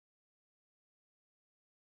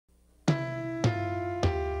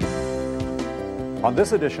On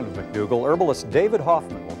this edition of McDougall, herbalist David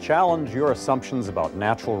Hoffman will challenge your assumptions about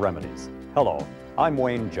natural remedies. Hello, I'm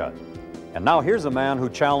Wayne Judd. And now here's a man who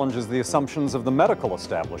challenges the assumptions of the medical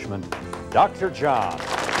establishment, Dr. John.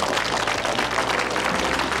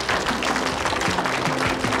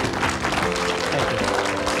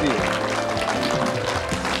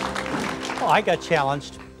 Well, I got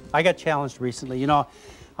challenged. Recently. You know,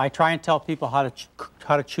 I try and tell people how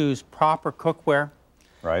to choose proper cookware.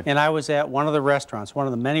 Right. And I was at one of the restaurants, one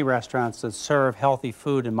of the many restaurants that serve healthy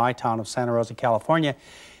food in my town of Santa Rosa, California.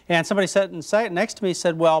 And somebody sat next to me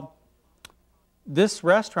said, well, this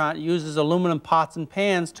restaurant uses aluminum pots and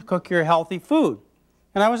pans to cook your healthy food.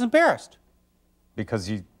 And I was embarrassed.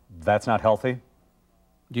 Because that's not healthy?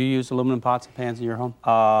 Do you use aluminum pots and pans in your home?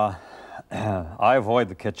 I avoid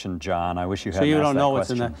the kitchen, John. I wish you hadn't asked that question. So you don't know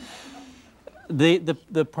what's in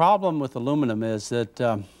the problem with aluminum is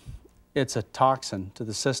that it's a toxin to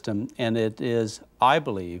the system, and it is, I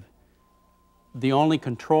believe, the only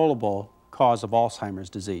controllable cause of Alzheimer's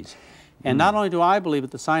disease. And not only do I believe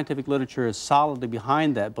it, the scientific literature is solidly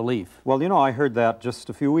behind that belief. Well, you know, I heard that just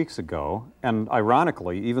a few weeks ago, and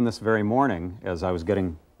ironically, even this very morning, as I was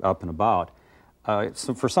getting up and about,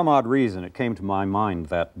 so for some odd reason, it came to my mind,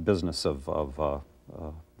 that business of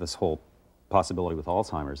this whole possibility with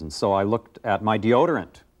Alzheimer's. And so I looked at my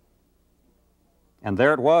deodorant. And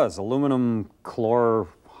there it was, aluminum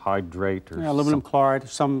chlorhydrate or aluminum chloride,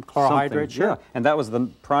 some chlorhydrate, sure. Yeah, and that was the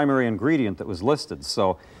primary ingredient that was listed.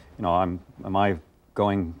 So, you know, am I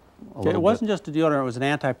going a little It wasn't just a deodorant, it was an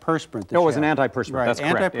antiperspirant. No, it was an antiperspirant, right. That's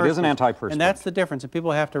correct. It is an antiperspirant. And that's the difference, and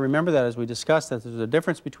people have to remember that as we discuss that. There's a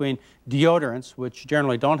difference between deodorants, which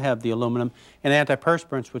generally don't have the aluminum, and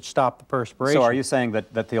antiperspirants, which stop the perspiration. So are you saying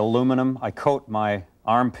that the aluminum, I coat my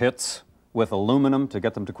armpits with aluminum to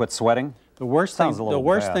get them to quit sweating? The worst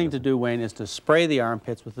thing to do, Wayne, is to spray the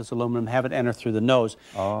armpits with this aluminum, have it enter through the nose.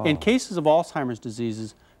 Oh. In cases of Alzheimer's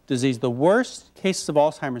disease, the worst cases of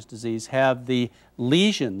Alzheimer's disease have the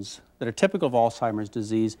lesions that are typical of Alzheimer's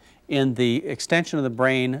disease in the extension of the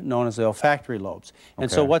brain known as the olfactory lobes. And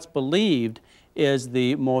so what's believed is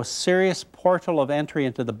the most serious portal of entry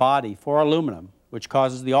into the body for aluminum, which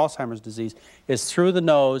causes the Alzheimer's disease, is through the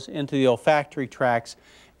nose into the olfactory tracts.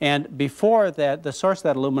 And before that, the source of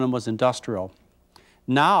that aluminum was industrial.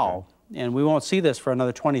 Now, and we won't see this for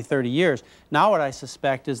another 20, 30 years, now what I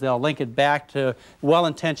suspect is they'll link it back to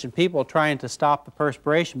well-intentioned people trying to stop the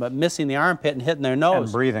perspiration but missing the armpit and hitting their nose.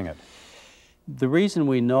 And breathing it. The reason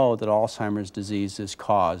we know that Alzheimer's disease is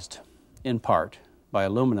caused, in part, by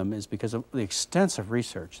aluminum is because of the extensive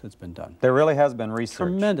research that's been done. There really has been research.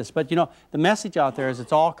 Tremendous. But, you know, the message out there is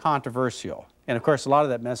it's all controversial. And, of course, a lot of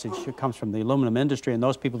that message comes from the aluminum industry and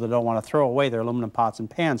those people that don't want to throw away their aluminum pots and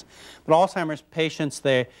pans. But Alzheimer's patients,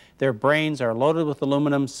 their brains are loaded with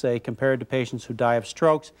aluminum, say, compared to patients who die of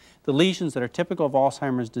strokes. The lesions that are typical of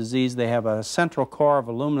Alzheimer's disease, they have a central core of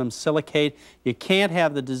aluminum silicate. You can't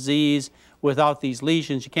have the disease without these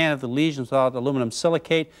lesions. You can't have the lesions without aluminum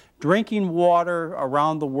silicate. Drinking water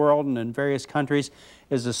around the world and in various countries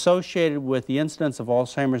is associated with the incidence of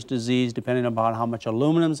Alzheimer's disease depending upon how much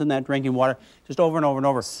aluminum's in that drinking water, just over and over and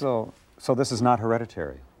over. So this is not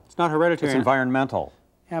hereditary? It's not hereditary. It's environmental?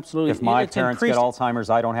 Absolutely. If my parents get Alzheimer's,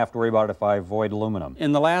 I don't have to worry about it if I avoid aluminum?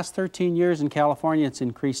 In the last 13 years in California, it's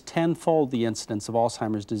increased tenfold the incidence of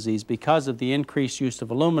Alzheimer's disease because of the increased use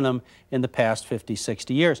of aluminum in the past 50,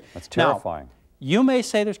 60 years. That's terrifying. Now, you may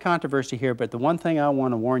say there's controversy here, but the one thing I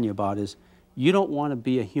want to warn you about is you don't want to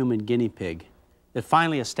be a human guinea pig that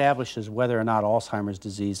finally establishes whether or not Alzheimer's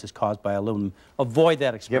disease is caused by aluminum. Avoid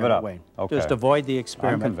that experiment, Give it up. Wayne. Okay. Just avoid the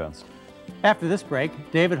experiment. I'm convinced. After this break,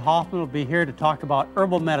 David Hoffman will be here to talk about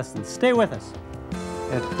herbal medicine. Stay with us.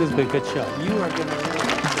 This has been a good show. You are going to...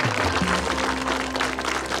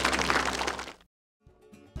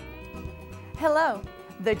 Hello.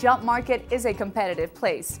 The job market is a competitive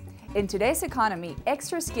place. In today's economy,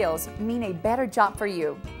 extra skills mean a better job for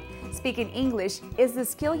you. Speaking English is the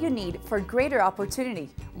skill you need for greater opportunity,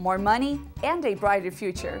 more money, and a brighter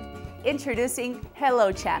future. Introducing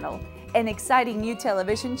Hello Channel, an exciting new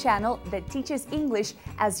television channel that teaches English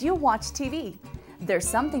as you watch TV. There's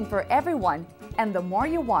something for everyone, and the more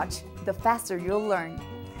you watch, the faster you'll learn.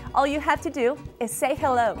 All you have to do is say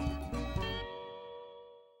hello.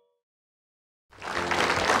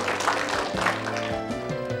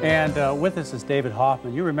 And with us is David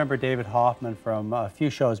Hoffman. You remember David Hoffman from a few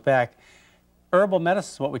shows back. Herbal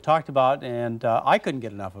medicine is what we talked about, and I couldn't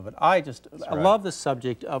get enough of it. I love the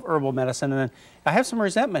subject of herbal medicine, and I have some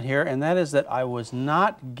resentment here, and that is that I was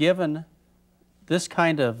not given this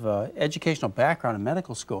kind of educational background in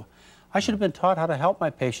medical school. I should have been taught how to help my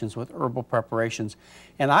patients with herbal preparations.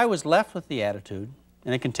 And I was left with the attitude,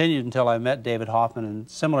 and it continued until I met David Hoffman and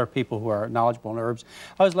similar people who are knowledgeable in herbs.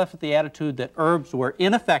 I was left with the attitude that herbs were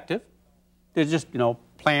ineffective. They're just, you know,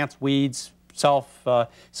 plants, weeds,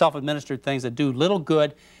 self-administered things that do little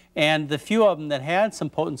good. And the few of them that had some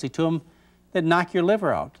potency to them, they'd knock your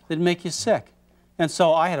liver out. They'd make you sick. And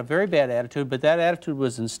so I had a very bad attitude, but that attitude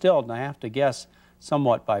was instilled, and I have to guess,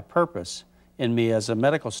 somewhat by purpose in me as a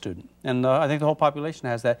medical student. And I think the whole population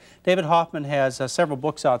has that. David Hoffman has several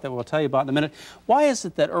books out that we'll tell you about in a minute. Why is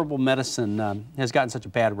it that herbal medicine has gotten such a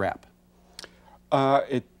bad rap?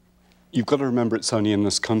 You've got to remember it's only in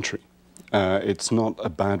this country. It's not a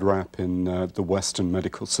bad rap in the Western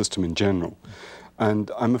medical system in general.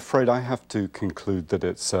 And I'm afraid I have to conclude that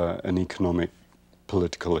it's an economic,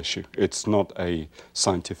 political issue. It's not a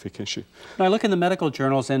scientific issue. Now, I look in the medical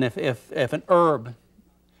journals, and if an herb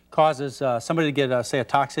causes somebody to get, say, a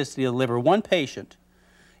toxicity of the liver, one patient,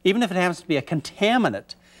 even if it happens to be a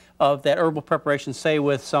contaminant of that herbal preparation, say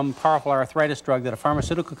with some powerful arthritis drug that a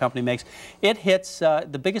pharmaceutical company makes, it hits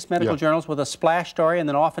the biggest medical journals with a splash story and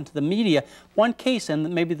then off into the media. One case,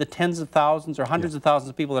 and maybe the tens of thousands or hundreds of thousands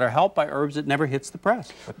of people that are helped by herbs, it never hits the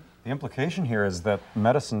press. But the implication here is that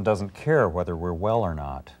medicine doesn't care whether we're well or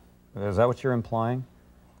not. Is that what you're implying?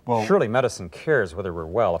 Well, surely medicine cares whether we're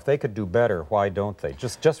well. If they could do better, why don't they?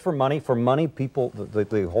 Just for money? For money, people,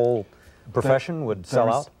 the whole profession would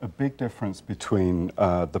sell out? There's a big difference between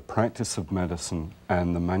the practice of medicine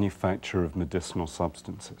and the manufacture of medicinal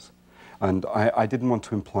substances. And I didn't want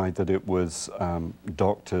to imply that it was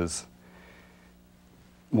doctors,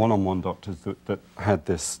 one-on-one doctors that had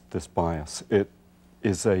this bias. It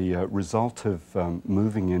is a result of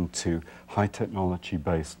moving into high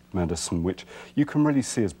technology-based medicine, which you can really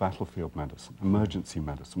see as battlefield medicine, emergency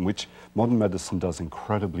medicine, which modern medicine does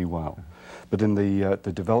incredibly well. But in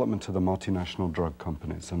the development of the multinational drug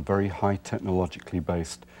companies and very high technologically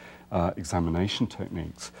based examination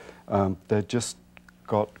techniques, they're just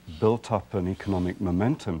got built up an economic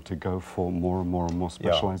momentum to go for more and more and more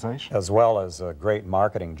specialization. Yeah, as well as a great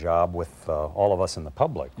marketing job with all of us in the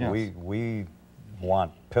public. Yes. We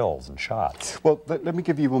want pills and shots. Well, let me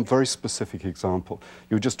give you one very specific example.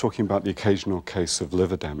 You were just talking about the occasional case of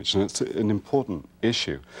liver damage, and it's an important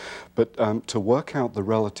issue. But to work out the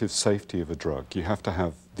relative safety of a drug, you have to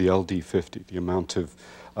have the LD50, the amount of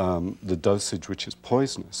the dosage which is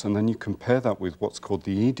poisonous, and then you compare that with what's called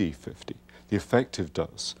the ED50, the effective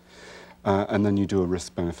dose, and then you do a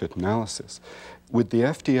risk-benefit analysis. With the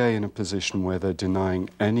FDA in a position where they're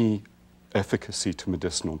denying any efficacy to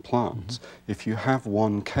medicinal plants, if you have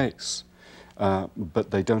one case, but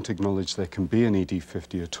they don't acknowledge there can be an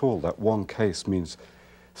ED50 at all, that one case means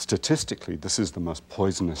statistically this is the most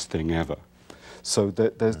poisonous thing ever. So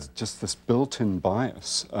there's just this built-in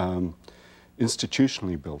bias,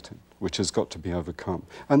 institutionally built-in, which has got to be overcome.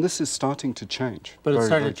 And this is starting to change. But it's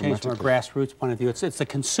starting to change from a grassroots point of view. It's the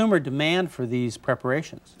consumer demand for these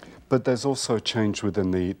preparations. But there's also a change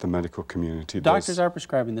within the medical community. Doctors are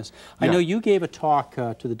prescribing this. I know you gave a talk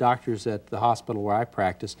to the doctors at the hospital where I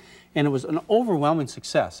practice, and it was an overwhelming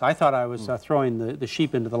success. I thought I was throwing the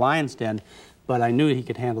sheep into the lion's den, but I knew he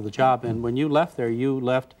could handle the job. And when you left there, you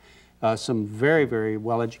left some very, very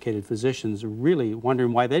well-educated physicians really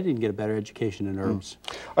wondering why they didn't get a better education in herbs.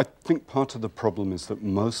 I think part of the problem is that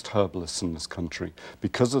most herbalists in this country,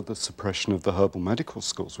 because of the suppression of the herbal medical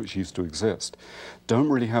schools, which used to exist, don't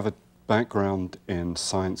really have a background in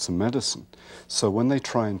science and medicine. So when they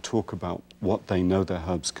try and talk about what they know their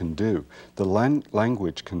herbs can do, the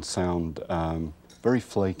language can sound very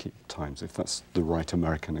flaky at times, if that's the right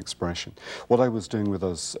American expression. What I was doing with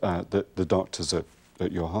us, the doctors at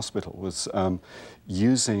your hospital, was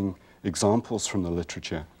using examples from the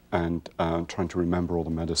literature and trying to remember all the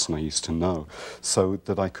medicine I used to know so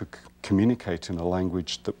that I could communicate in a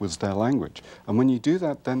language that was their language. And when you do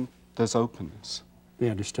that, then there's openness. We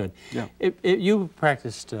understood. Yeah. You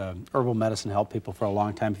practiced herbal medicine, helped people for a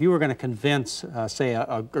long time. If you were going to convince, say,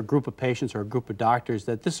 a group of patients or a group of doctors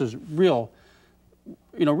that this is real,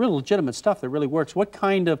 real legitimate stuff that really works, what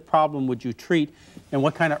kind of problem would you treat and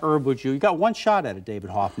what kind of herb would you got one shot at it, David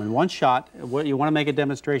Hoffman, one shot. You want to make a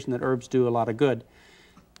demonstration that herbs do a lot of good.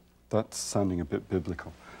 That's sounding a bit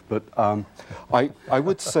biblical. But I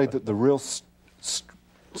would say that the real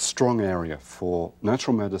strong area for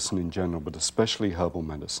natural medicine in general, but especially herbal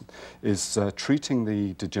medicine, is treating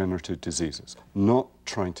the degenerative diseases, not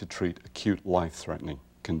trying to treat acute life-threatening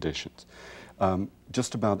conditions.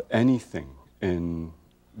 Just about anything in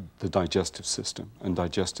the digestive system and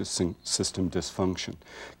digestive system dysfunction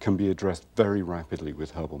can be addressed very rapidly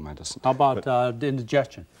with herbal medicine. How about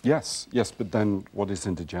indigestion? Yes, yes, but then what is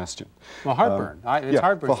indigestion? Well, heartburn. It's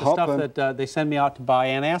heartburn. It's the stuff that they send me out to buy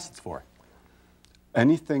antacids for.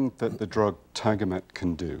 Anything that the drug Tagamet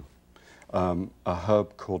can do, a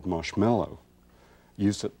herb called marshmallow,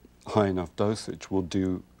 used at high enough dosage, will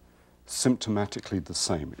do symptomatically the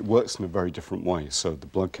same. It works in a very different way, so the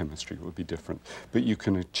blood chemistry will be different, but you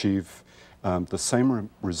can achieve the same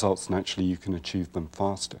results, and actually you can achieve them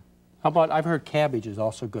faster. How about, I've heard cabbage is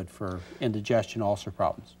also good for indigestion, ulcer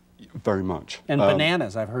problems. Very much. And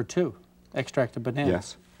bananas, I've heard too. Extract of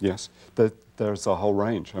bananas. Yes, yes. There's a whole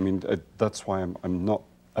range. I mean, that's why I'm not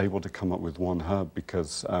able to come up with one herb,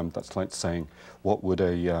 because that's like saying, what would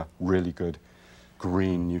a really good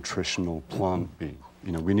green nutritional plant be?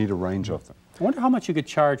 You know, we need a range of them. I wonder how much you could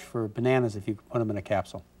charge for bananas if you could put them in a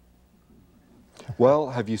capsule. Well,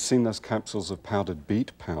 have you seen those capsules of powdered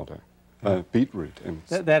beet powder? Beetroot.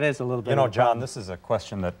 That is a little bit. You know, John, this is a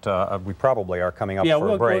question that we probably are coming up for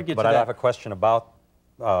a break, we'll but I have a question about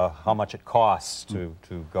how much it costs to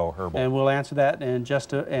go herbal. And we'll answer that in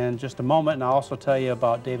just a moment, and I'll also tell you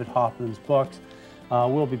about David Hoffman's books.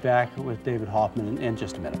 We'll be back with David Hoffman in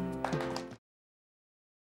just a minute.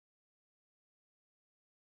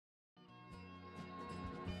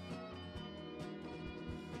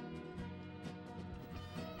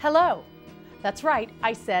 Hello. That's right,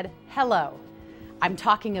 I said hello. I'm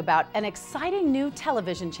talking about an exciting new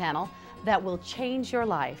television channel that will change your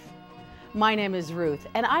life. My name is Ruth,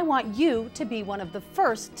 and I want you to be one of the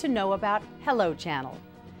first to know about Hello Channel.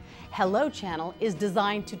 Hello Channel is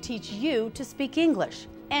designed to teach you to speak English.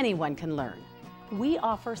 Anyone can learn. We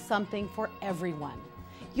offer something for everyone.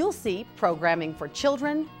 You'll see programming for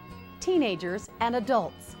children, teenagers, and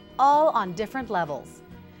adults, all on different levels.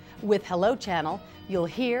 With Hello Channel, you'll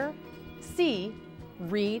hear, see,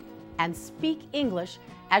 read, and speak English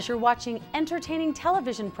as you're watching entertaining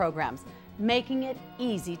television programs, making it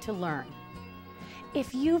easy to learn.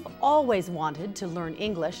 If you've always wanted to learn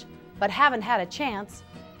English but haven't had a chance,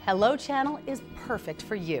 Hello Channel is perfect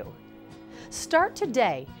for you. Start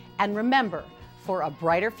today, and remember, for a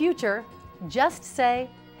brighter future, just say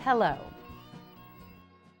hello.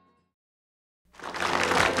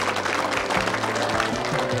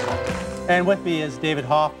 And with me is David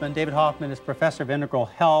Hoffman. David Hoffman is Professor of Integral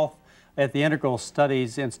Health at the Integral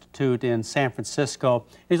Studies Institute in San Francisco.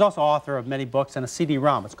 He's also author of many books and a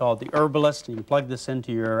CD-ROM. It's called The Herbalist. You can plug this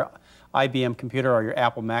into your IBM computer or your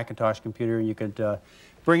Apple Macintosh computer, and you could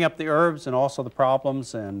bring up the herbs and also the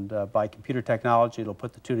problems, and by computer technology, it'll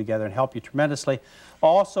put the two together and help you tremendously.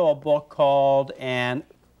 Also a book called An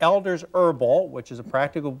Elder's Herbal, which is a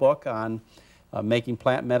practical book on making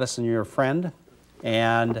plant medicine your friend,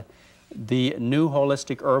 and The New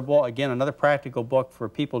Holistic Herbal, again, another practical book for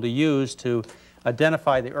people to use to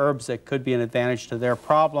identify the herbs that could be an advantage to their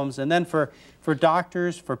problems. And then for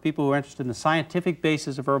doctors, for people who are interested in the scientific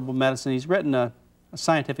basis of herbal medicine, he's written a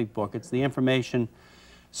scientific book. It's the information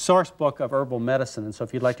source book of herbal medicine. And so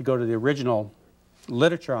if you'd like to go to the original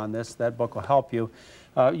literature on this, that book will help you.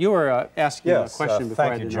 You were asking a question before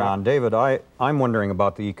thank you, John. David, I'm wondering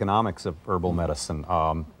about the economics of herbal medicine.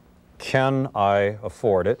 Can I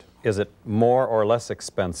afford it? Is it more or less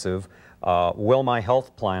expensive? Will my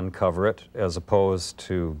health plan cover it, as opposed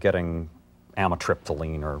to getting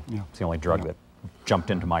amitriptyline, or it's the only drug that jumped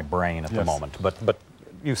into my brain at the moment. But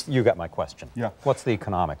you got my question. Yeah. What's the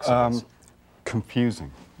economics of this?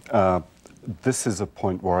 Confusing. This is a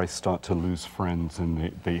point where I start to lose friends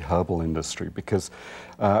in the herbal industry, because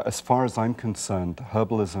as far as I'm concerned,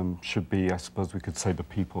 herbalism should be, I suppose we could say, the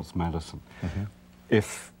people's medicine.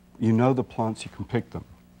 If you know the plants, you can pick them.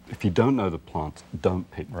 If you don't know the plants, don't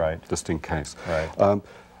pick them, just in case.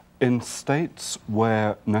 In states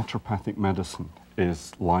where naturopathic medicine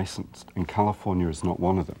is licensed, and California is not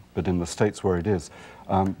one of them, but in the states where it is,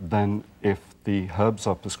 then if the herbs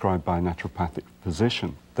are prescribed by a naturopathic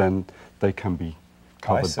physician, then they can be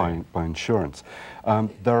covered by insurance.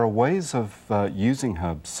 There are ways of using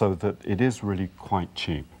herbs so that it is really quite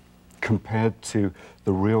cheap compared to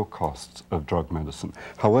the real costs of drug medicine.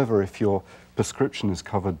 However, if your prescription is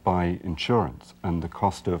covered by insurance and the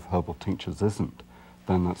cost of herbal tinctures isn't,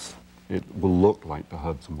 then it will look like the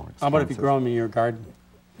herbs are more expensive. How about if you grow them in your garden?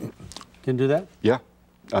 Can you do that? Yeah,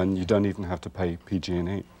 and you don't even have to pay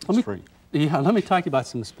PG&E. It's free. Yeah, let me talk about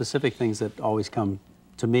some specific things that always come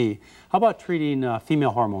to me. How about treating female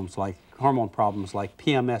hormone problems like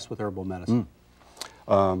PMS with herbal medicine?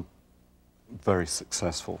 very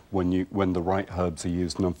successful when the right herbs are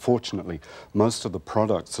used. And unfortunately, most of the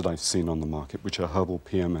products that I've seen on the market, which are herbal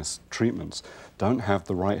PMS treatments, don't have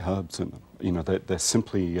the right herbs in them. You know, they're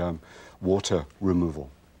simply water removal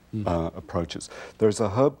approaches. There's a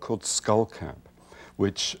herb called skullcap,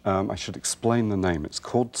 which I should explain the name. It's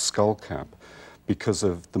called skullcap because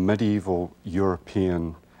of the medieval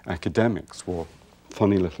European academics wore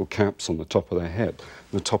funny little caps on the top of their head.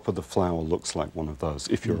 The top of the flower looks like one of those,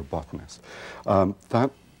 if you're a botanist.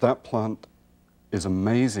 That plant is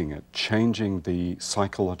amazing at changing the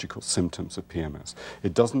psychological symptoms of PMS.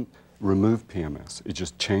 It doesn't remove PMS, it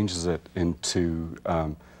just changes it into a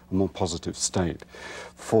more positive state.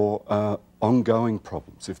 For ongoing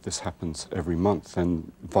problems, if this happens every month,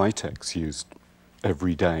 then Vitex used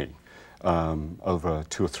every day over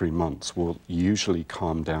 2 or 3 months will usually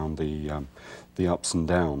calm down the ups and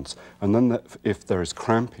downs. And then if there is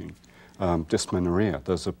cramping, dysmenorrhea,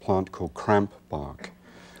 there's a plant called cramp bark.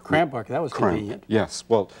 Cramp bark, that was convenient. Yes.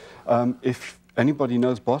 Well, if anybody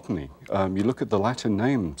knows botany, you look at the Latin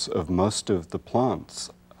names of most of the plants,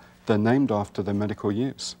 they're named after their medical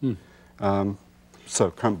use.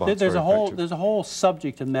 So cramp bark. There's a whole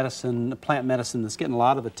subject of medicine, plant medicine, that's getting a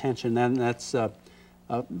lot of attention, and that's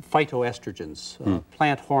phytoestrogens,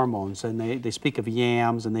 plant hormones, and they speak of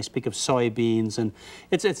yams and they speak of soybeans, and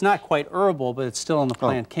it's not quite herbal, but it's still in the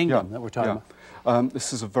plant kingdom that we're talking about.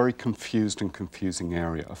 This is a very confused and confusing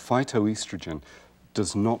area. A phytoestrogen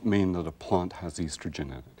does not mean that a plant has estrogen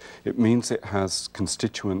in it. It means it has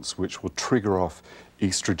constituents which will trigger off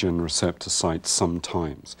estrogen receptor sites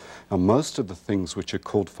sometimes. Now, most of the things which are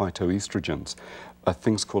called phytoestrogens are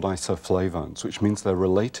things called isoflavones, which means they're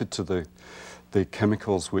related to the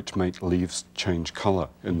chemicals which make leaves change color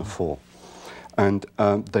in the fall. And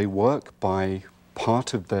they work by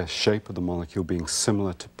part of their shape of the molecule being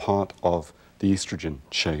similar to part of the estrogen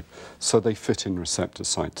shape. So they fit in receptor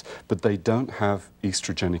sites, but they don't have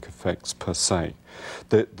estrogenic effects per se.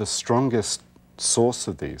 The strongest source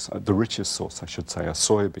of these, the richest source I should say, are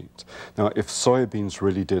soybeans. Now, if soybeans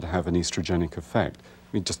really did have an estrogenic effect, I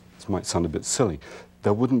mean, just this might sound a bit silly,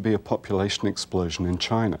 there wouldn't be a population explosion in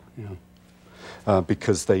China.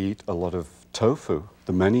 Because they eat a lot of tofu,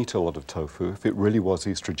 the men eat a lot of tofu. If it really was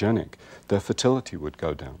estrogenic, their fertility would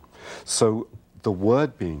go down. So the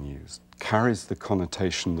word being used carries the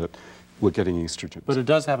connotation that we're getting estrogens. But it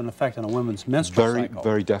does have an effect on a woman's menstrual cycle.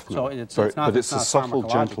 Very definitely. So but it's a subtle,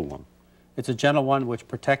 gentle one. It's a gentle one which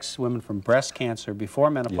protects women from breast cancer before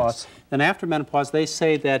menopause. Yes. Then after menopause, they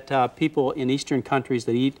say that people in Eastern countries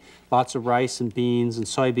that eat lots of rice and beans and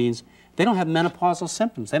soybeans, they don't have menopausal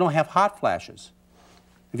symptoms. They don't have hot flashes.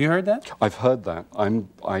 Have you heard that? I've heard that.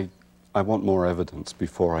 I want more evidence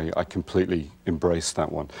before I completely embrace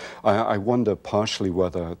that one. I wonder partially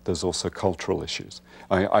whether there's also cultural issues.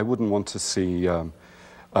 I wouldn't want to see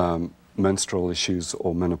menstrual issues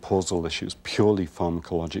or menopausal issues purely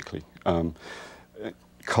pharmacologically.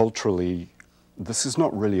 Culturally, this is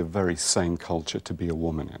not really a very sane culture to be a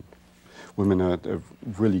woman in. Women are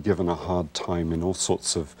really given a hard time in all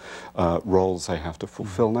sorts of roles they have to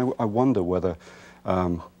fulfill. And I wonder whether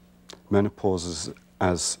menopause is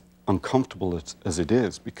as uncomfortable as it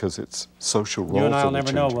is because it's social roles. You and I will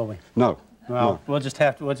never know, will we? No. Well, we'll just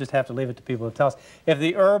have to leave it to people to tell us. If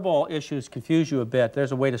the herbal issues confuse you a bit,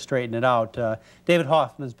 there's a way to straighten it out. David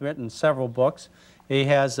Hoffman has written several books. He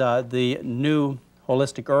has the new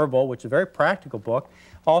Holistic Herbal, which is a very practical book.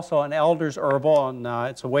 Also an Elder's Herbal, and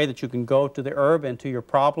it's a way that you can go to the herb and to your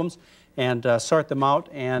problems and sort them out.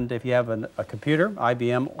 And if you have a computer,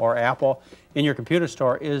 IBM or Apple, in your computer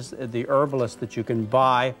store is the herbalist that you can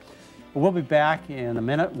buy. We'll be back in a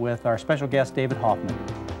minute with our special guest, David Hoffman.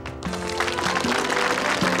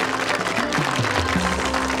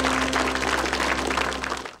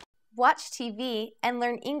 Watch TV and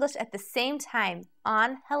learn English at the same time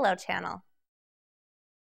on Hello Channel.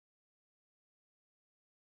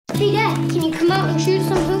 Hey Dad, can you come out and shoot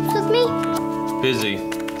some hoops with me? Busy.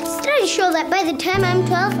 Studies show that by the time I'm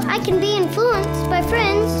 12, I can be influenced by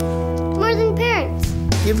friends more than parents.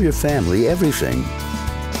 Give your family everything.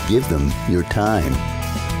 Give them your time.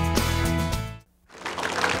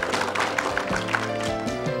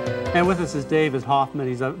 And with us is David Hoffman.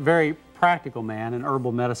 He's a very practical man, and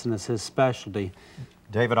herbal medicine is his specialty.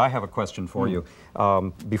 David, I have a question for you.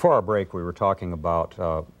 Before our break, we were talking about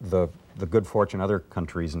the good fortune other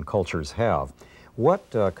countries and cultures have.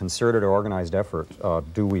 What concerted or organized effort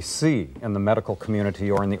do we see in the medical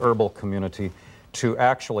community or in the herbal community to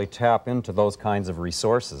actually tap into those kinds of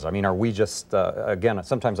resources? I mean, are we just, again,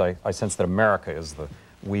 sometimes I sense that America is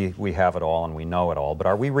we have it all and we know it all, but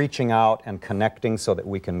are we reaching out and connecting so that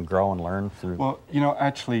we can grow and learn through? Well, you know,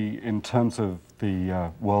 actually, in terms of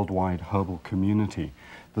the worldwide herbal community,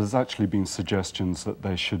 there's actually been suggestions that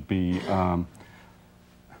there should be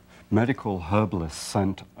medical herbalists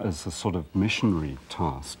sent as a sort of missionary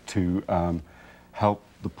task to help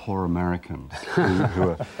the poor Americans who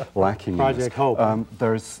are lacking Project Hope.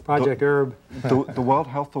 There's Project Herb. The World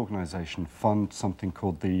Health Organization funds something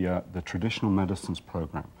called the Traditional Medicines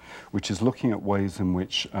Program, which is looking at ways in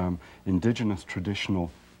which indigenous,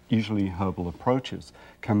 traditional, usually herbal approaches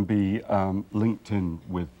can be linked in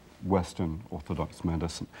with Western Orthodox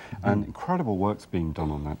medicine. And incredible work's being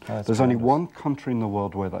done on that. There's only one country in the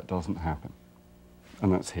world where that doesn't happen,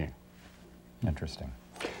 and that's here. Interesting.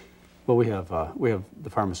 Well, we have the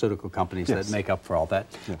pharmaceutical companies that make up for all that.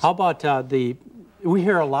 Yes. How about we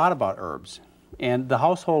hear a lot about herbs, and the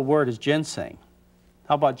household word is ginseng.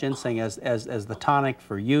 How about ginseng as the tonic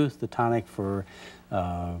for youth, the tonic for,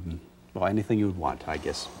 well, anything you would want, I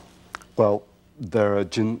guess? Well, there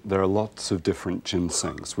are lots of different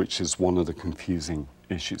ginsengs, which is one of the confusing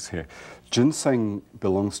issues here. Ginseng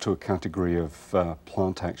belongs to a category of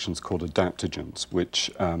plant actions called adaptogens, which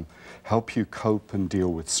help you cope and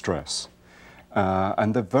deal with stress.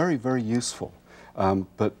 And they're very, very useful,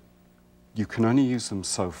 but you can only use them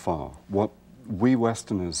so far. What we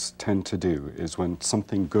Westerners tend to do is when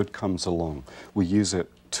something good comes along, we use it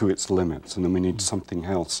to its limits, and then we need something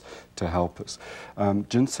else to help us.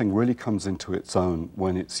 Ginseng really comes into its own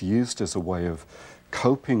when it's used as a way of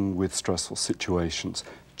coping with stressful situations,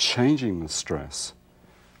 changing the stress,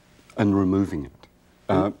 and removing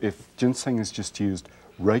it. If ginseng is just used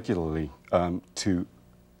regularly to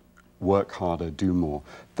work harder, do more,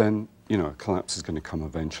 then a collapse is going to come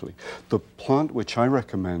eventually. The plant which I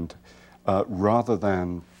recommend, rather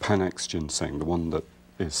than Panax ginseng, the one that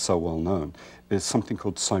is so well known, is something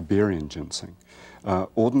called Siberian ginseng.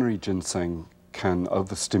 Ordinary ginseng can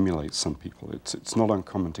overstimulate some people. It's not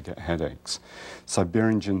uncommon to get headaches.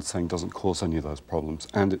 Siberian ginseng doesn't cause any of those problems,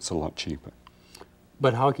 and it's a lot cheaper.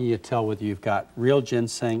 But how can you tell whether you've got real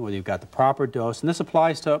ginseng, whether you've got the proper dose? And this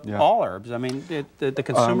applies to all herbs. I mean, the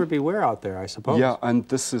consumer beware out there, I suppose. Yeah, and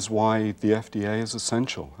this is why the FDA is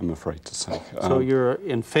essential, I'm afraid to say. So you're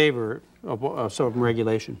in favor of sort of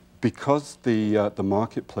regulation? Because the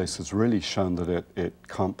marketplace has really shown that it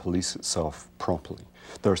can't police itself properly.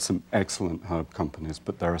 There are some excellent herb companies,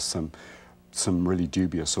 but there are some really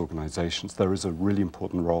dubious organizations. There is a really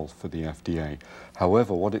important role for the FDA.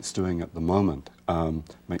 However, what it's doing at the moment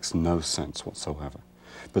makes no sense whatsoever.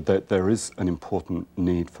 But there is an important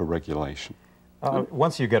need for regulation.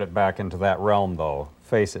 Once you get it back into that realm, though,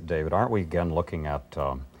 face it, David, aren't we again looking at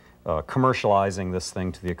commercializing this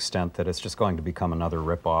thing to the extent that it's just going to become another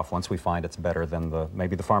ripoff? Once we find it's better, then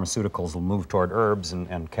maybe the pharmaceuticals will move toward herbs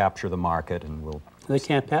and capture the market, and we'll... They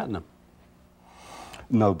can't patent them.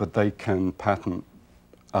 No, but they can patent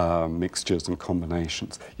mixtures and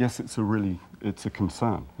combinations. Yes, it's a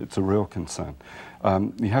concern. It's a real concern.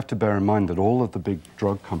 You have to bear in mind that all of the big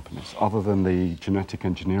drug companies, other than the genetic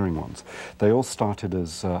engineering ones, they all started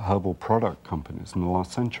as herbal product companies in the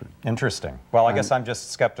last century. Interesting. Well, I guess I'm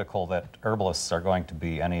just skeptical that herbalists are going to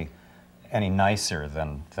be any nicer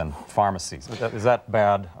than pharmacies. Is that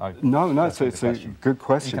bad? No, it's a good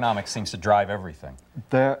question. Economics seems to drive everything.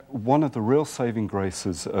 One of the real saving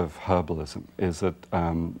graces of herbalism is that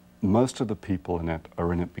most of the people in it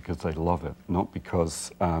are in it because they love it, not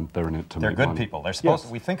because they're in it to make money. They're good people. They're supposed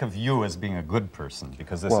to, we think of you as being a good person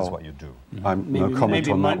because this is what you do. No comment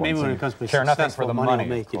on that one. Maybe when it comes to care nothing for the money,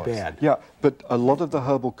 will make you bad. Yeah, but a lot of the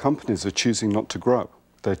herbal companies are choosing not to grow.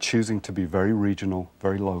 They're choosing to be very regional,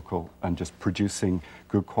 very local, and just producing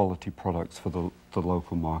good quality products for the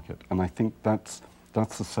local market. And I think that's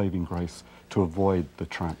the saving grace to avoid the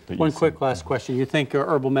trap that you see. One quick last question. You think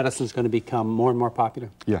herbal medicine is going to become more and more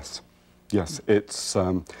popular? Yes. Yes. It's,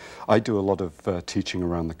 I do a lot of teaching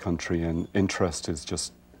around the country, and interest is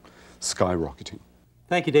just skyrocketing.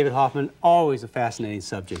 Thank you, David Hoffman. Always a fascinating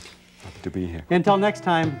subject. Happy to be here. Until next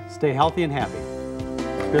time, stay healthy and happy.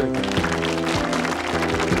 Spirit.